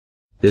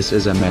This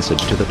is a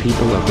message to the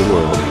people of the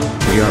world.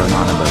 We are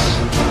anonymous.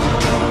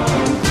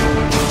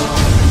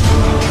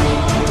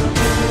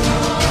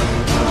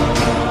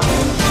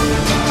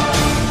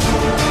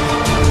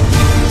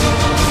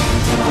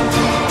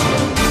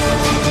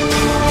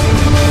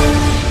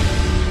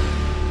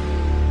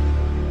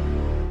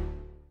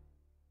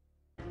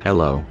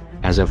 Hello.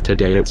 As of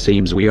today it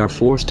seems we are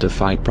forced to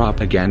fight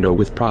propaganda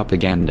with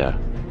propaganda.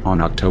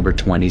 On October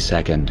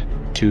 22,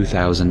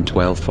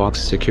 2012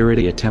 Fawkes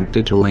Security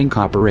attempted to link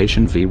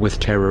Operation V with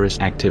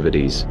terrorist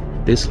activities.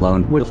 This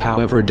lone wolf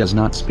however does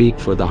not speak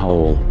for the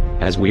whole,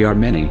 as we are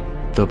many.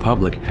 The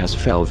public has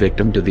fell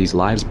victim to these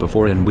lies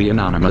before and we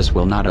Anonymous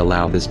will not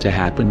allow this to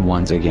happen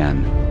once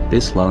again.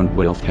 This lone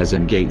wolf has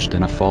engaged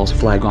in a false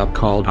flag op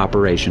called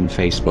Operation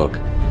Facebook,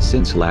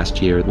 since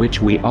last year,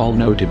 which we all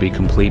know to be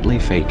completely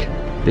fake.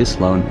 This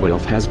lone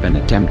wolf has been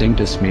attempting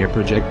to smear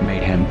Project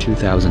Mayhem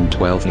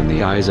 2012 in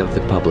the eyes of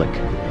the public.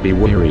 Be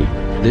wary,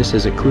 this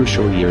is a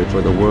crucial year for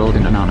the world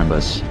in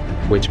Anonymous,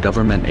 which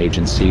government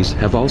agencies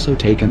have also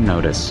taken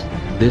notice.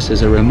 This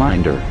is a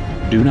reminder,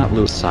 do not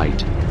lose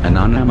sight,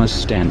 Anonymous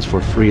stands for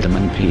freedom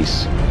and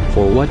peace.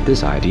 For what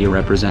this idea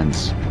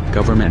represents,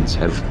 governments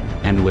have,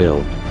 and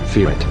will,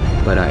 fear it,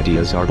 but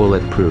ideas are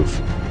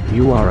bulletproof.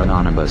 You are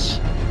Anonymous.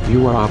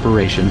 You are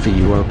Operation V.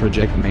 You are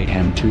Project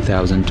Mayhem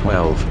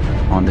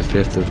 2012. On the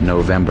 5th of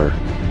November,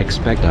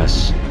 expect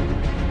us.